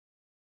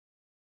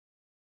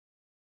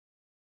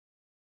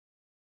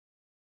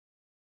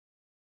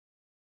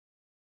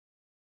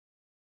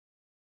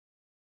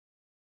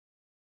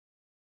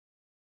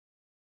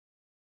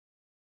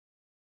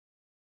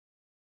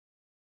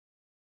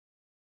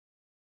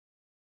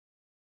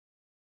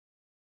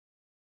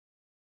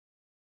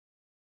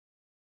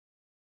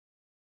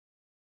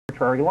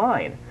arbitrary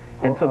line.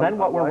 And so then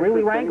what we're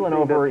really wrangling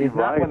over is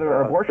not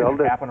whether abortion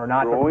should happen or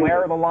not, but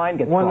where the line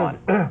gets drawn.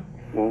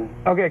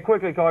 Okay,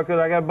 quickly, caller, because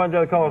I got a bunch of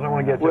other callers I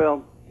want to get to.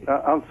 Well,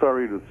 I'm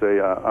sorry to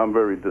say I'm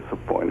very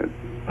disappointed.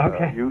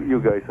 Okay.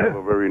 You guys have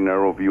a very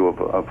narrow view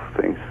of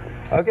things.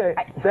 Okay,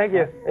 thank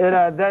you.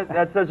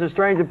 That's such a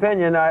strange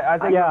opinion. I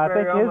think I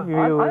think his view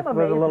was a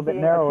little bit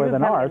narrower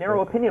than ours. A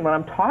narrow opinion when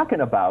I'm talking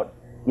about,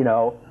 you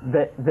know,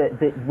 that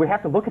we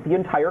have to look at the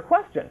entire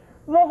question,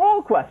 the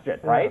whole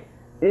question, right?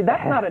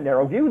 That's not a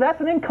narrow view. That's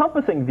an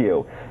encompassing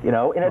view, you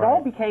know. And it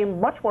all became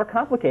much more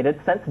complicated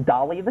since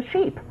Dolly the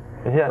sheep,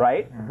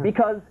 right?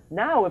 Because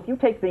now, if you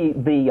take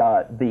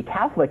the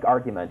Catholic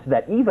argument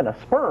that even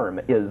a sperm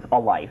is a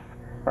life,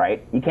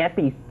 right? You can't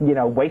be, you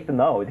know, wasting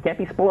those. You can't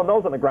be spilling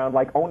those on the ground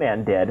like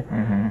Onan did.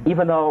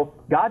 Even though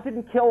God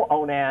didn't kill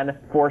Onan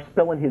for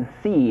spilling his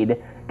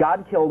seed,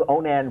 God killed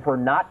Onan for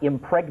not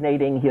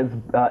impregnating his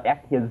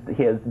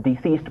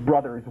deceased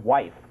brother's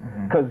wife,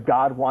 because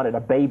God wanted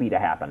a baby to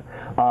happen.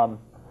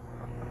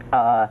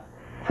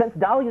 Since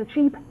Dolly the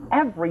sheep,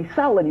 every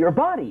cell in your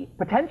body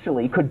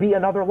potentially could be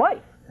another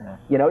life.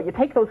 You know, you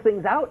take those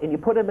things out and you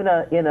put them in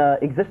a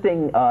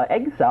existing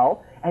egg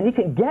cell, and you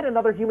can get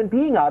another human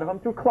being out of them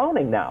through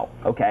cloning now.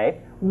 Okay,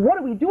 what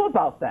do we do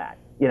about that?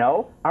 You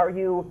know, are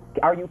you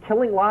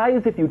killing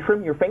lives if you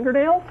trim your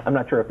fingernails? I'm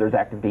not sure if there's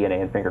active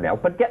DNA in fingernails,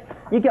 but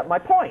you get my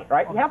point,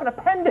 right? You have an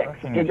appendix.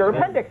 Get your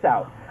appendix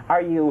out.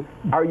 Are you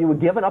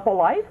giving up a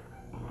life?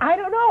 I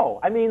don't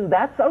know. I mean,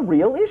 that's a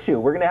real issue.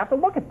 We're going to have to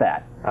look at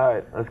that. All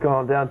right, let's go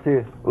on down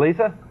to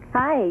Lisa.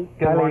 Hi.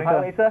 Good morning.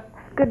 Hi, Lisa.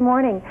 Good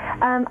morning.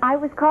 I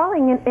was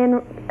calling,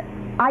 and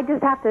I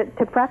just have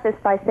to preface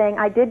by saying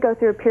I did go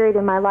through a period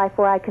in my life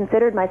where I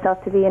considered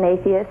myself to be an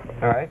atheist.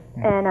 All right.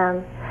 And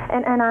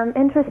I'm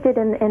interested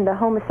in the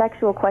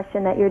homosexual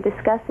question that you're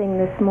discussing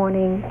this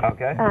morning.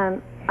 Okay.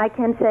 I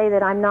can say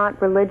that I'm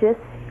not religious.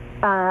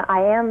 I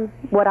am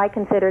what I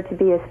consider to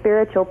be a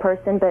spiritual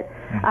person, but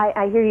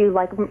I hear you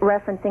like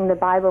referencing the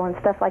Bible and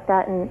stuff like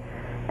that, and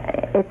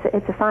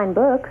it's a fine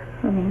book.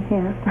 I mean,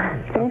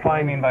 yeah. What do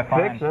you mean by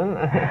fine? Fiction.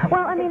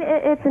 Well, I mean,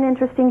 it's an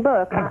interesting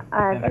book.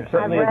 I've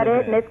read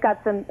it, and it's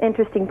got some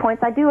interesting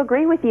points. I do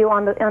agree with you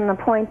on the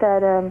point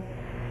that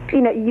you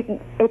know,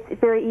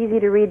 it's very easy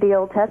to read the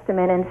Old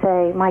Testament and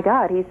say, my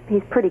God,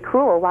 he's pretty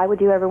cruel. Why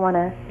would you ever want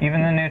to...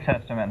 Even the New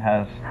Testament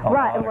has a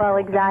lot of well,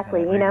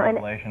 exactly. You know,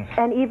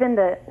 and even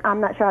I'm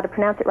not sure how to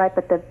pronounce it right,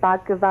 but the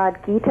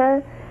Bhagavad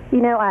Gita,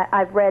 you know,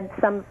 I've read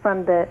some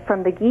from the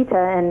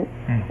Gita,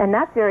 and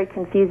that's very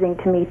confusing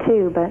to me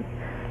too, but...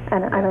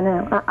 And I don't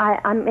know.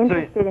 I'm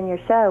interested in your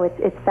show.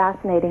 It's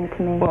fascinating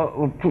to me.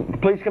 Well,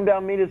 please come down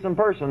and meet us in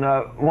person.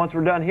 Once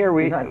we're done here,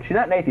 She's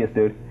not an atheist,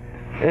 dude.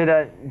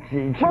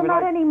 Well,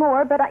 not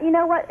anymore, but you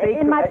know what?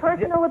 In my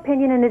personal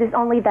opinion, and it is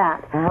only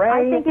that,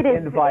 I think it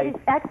is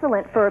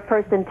excellent for a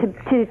person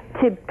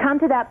to come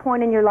to that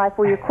point in your life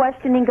where you're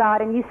questioning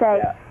God, and you say,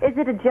 is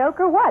it a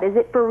joke or what? Is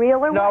it for real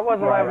or what? No, I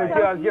wasn't laughing at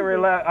you.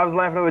 I was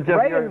laughing at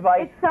Jeff.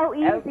 It's so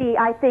easy,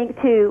 I think,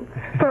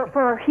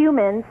 for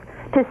humans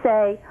to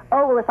say,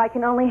 oh, well, if I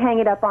can only hang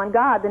it up on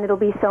God, then it'll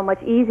be so much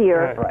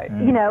easier. Right.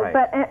 You know,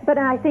 but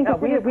I think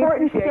it's an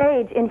important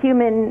stage in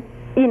human,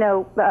 you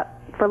know,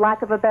 for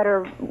lack of a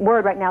better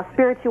word right now,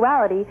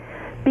 spirituality,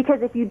 because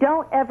if you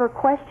don't ever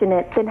question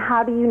it, then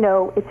how do you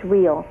know it's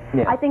real?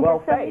 Yeah. I think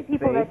there's so many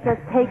people that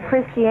just take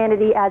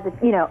Christianity as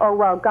a, you know, oh,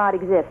 well, God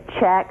exists,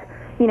 check.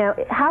 You know,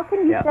 how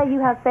can you say you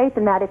have faith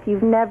in that if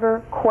you've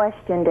never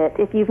questioned it,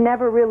 if you've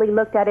never really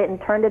looked at it and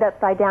turned it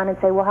upside down and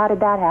say, well, how did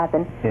that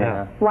happen?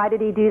 Yeah. Why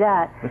did he do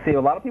that? But see, a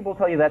lot of people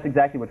tell you that's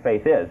exactly what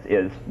faith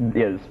is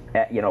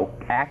you know,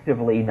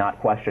 actively not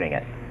questioning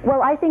it.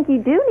 Well, I think you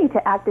do need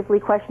to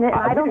actively question it,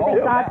 and I don't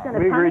think God's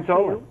going to punish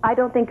you. I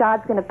don't think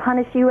God's going to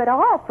punish you at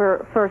all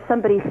for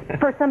somebody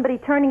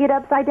turning it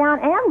upside down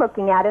and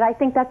looking at it. I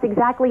think that's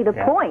exactly the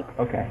point.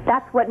 Okay.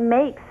 That's what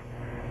makes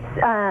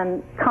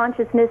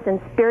consciousness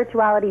and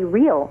spirituality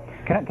real.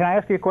 Can I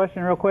ask you a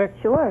question real quick?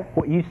 Sure.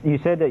 You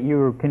said that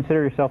you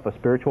consider yourself a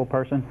spiritual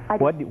person.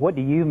 What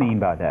do you mean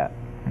by that?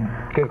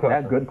 Good question.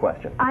 That's a good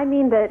question. I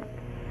mean that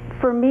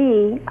for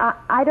me,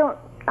 I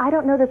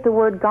don't know that the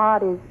word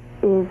God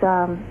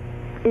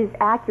is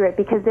accurate,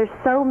 because there's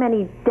so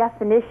many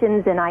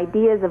definitions and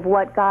ideas of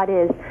what God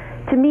is.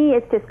 To me,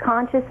 it's just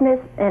consciousness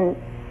and,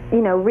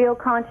 you know, real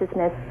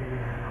consciousness.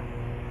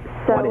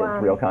 So, what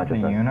is real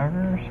consciousness? The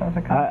universe as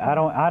a concept?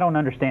 I don't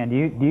understand.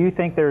 Do you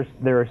think there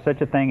is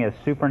such a thing as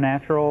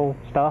supernatural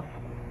stuff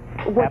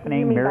what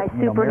happening? What do you mean by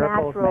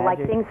supernatural? Miracles,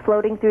 like things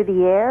floating through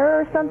the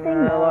air or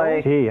something?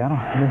 Gee,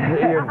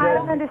 I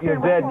don't understand.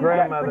 Your dead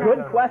grandmother.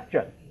 Good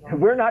question.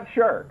 We're not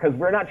sure, because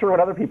we're not sure what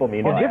other people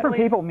mean. Well, different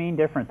people mean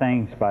different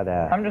things by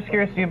that. I'm just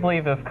curious, do you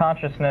believe if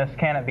consciousness,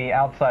 can it be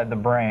outside the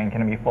brain?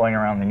 Can it be floating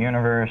around the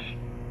universe?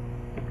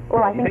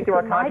 Well, I think it's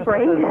in my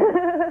brain.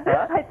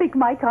 I think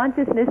my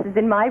consciousness is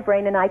in my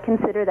brain, and I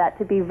consider that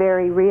to be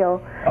very real.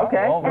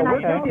 Okay, well, and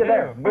we're with you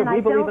there. I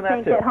don't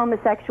think that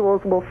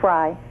homosexuals will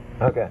fry.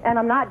 Okay. And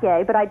I'm not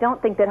gay, but I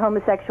don't think that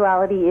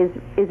homosexuality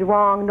is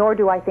wrong, nor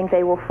do I think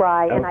they will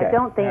fry. And I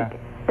don't think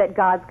that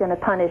God's going to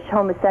punish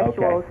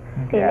homosexuals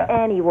in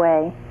any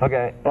way.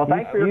 Okay. Well,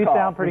 thanks for your call. You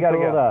sound pretty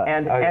cool.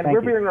 And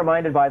we're being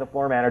reminded by the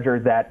floor manager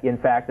that, in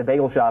fact, the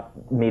bagel shop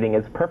meeting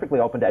is perfectly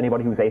open to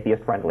anybody who's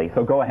atheist friendly.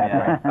 So go ahead.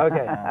 Ray.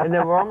 Okay. And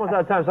then we're almost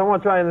out of time, so I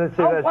want to try and see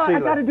that Sheila. I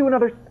got to do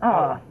another.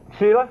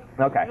 Sheila?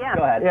 Okay. Yeah.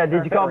 Go ahead. Yeah.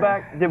 Did you call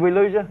back? Did we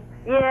lose you?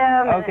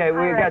 Yeah. Okay.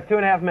 We got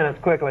 2.5 minutes.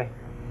 Quickly.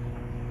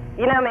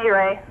 You know me,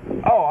 Ray.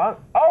 Oh,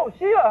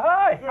 Sheila.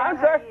 Hi. Yeah, I'm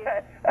sorry.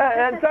 I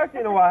hadn't talked to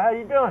you in a while. How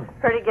you doing?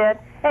 Pretty good.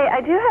 Hey, I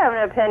do have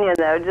an opinion,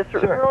 though, just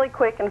really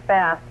quick and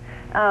fast.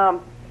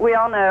 We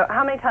all know,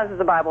 how many times has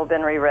the Bible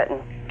been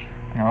rewritten?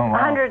 Oh, wow.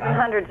 Hundreds and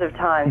hundreds of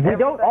times. We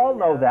don't all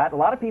know that. A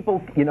lot of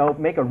people,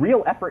 make a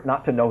real effort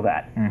not to know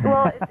that.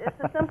 Well, it's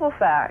a simple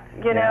fact,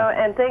 you know,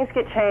 and things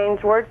get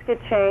changed, words get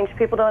changed,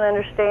 people don't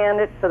understand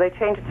it, so they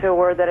change it to a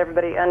word that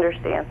everybody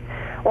understands.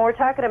 When we're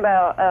talking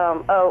about,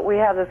 we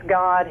have this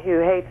God who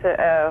hates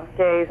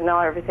gays and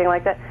everything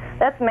like that,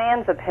 that's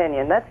man's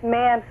opinion. That's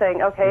man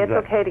saying, okay, it's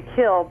okay to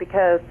kill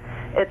because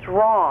it's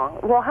wrong.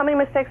 Well, how many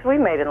mistakes have we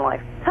made in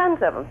life?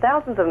 Tons of them,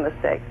 thousands of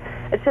mistakes.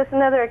 It's just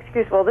another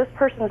excuse. Well, this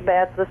person's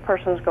bad, so this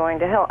person's going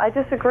to hell. I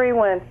disagree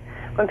when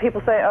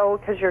people say, oh,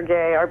 because you're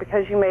gay or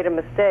because you made a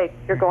mistake,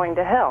 you're going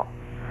to hell.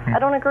 I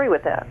don't agree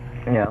with that.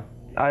 Yeah.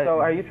 So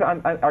are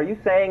you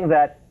saying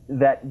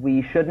that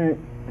we shouldn't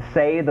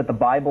say that the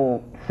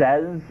Bible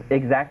says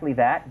exactly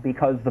that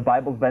because the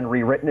Bible's been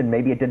rewritten and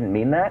maybe it didn't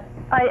mean that?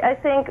 I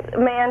think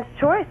man's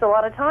choice a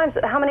lot of times.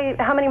 How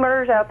many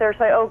murders out there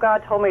say, oh,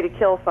 God told me to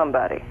kill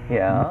somebody?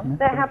 Yeah.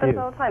 That happens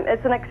all the time.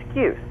 It's an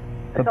excuse.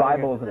 The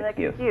Bible is an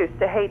excuse.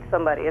 To hate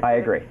somebody. It's I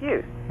an agree.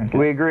 excuse.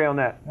 We agree on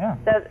that. Yeah.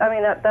 That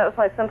was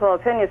my simple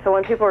opinion. So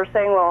when people are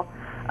saying, well,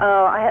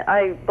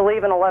 I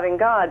believe in a loving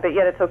God, but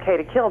yet it's okay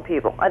to kill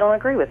people, I don't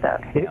agree with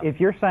that. If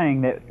you're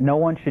saying that no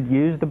one should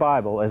use the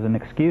Bible as an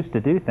excuse to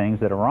do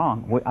things that are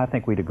wrong, I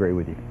think we'd agree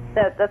with you.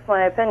 That's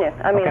my opinion.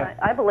 I mean,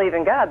 I believe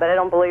in God, but I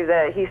don't believe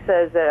that He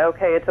says that,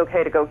 okay, it's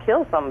okay to go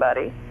kill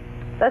somebody.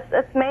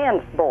 That's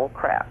man's bull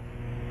crap.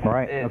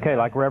 Right. Okay,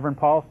 like Reverend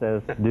Paul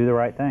says, do the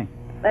right thing.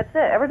 That's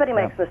it. Everybody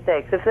makes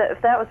mistakes. If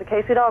that was the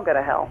case, we'd all go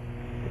to hell.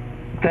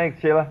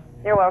 Thanks, Sheila.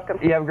 You're welcome.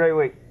 You have a great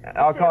week.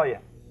 I'll call you.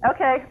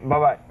 Okay.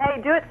 Bye-bye.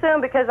 Hey, do it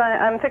soon because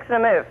I'm fixing to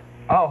move.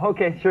 Oh,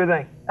 okay. Sure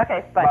thing.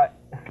 Okay, bye.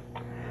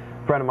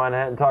 Friend of mine I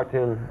hadn't talked to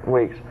in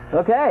weeks.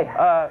 Okay.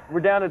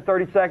 We're down to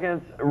 30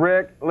 seconds.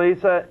 Rick,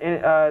 Lisa,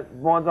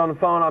 one's on the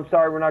phone. I'm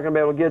sorry we're not going to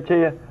be able to get to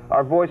you.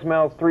 Our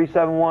voicemail is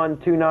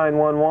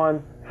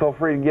 371-2911. Feel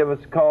free to give us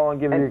a call and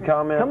give your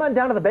comment. Come on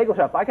down to the bagel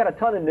shop. I got a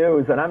ton of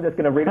news, and I'm just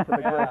going to read it to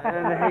the group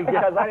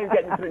because I didn't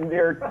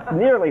get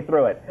nearly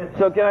through it.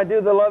 So can I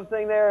do the love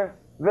thing there,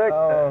 Vic?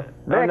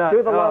 Vic,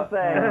 do the love thing.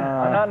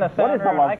 I'm not in a What is the love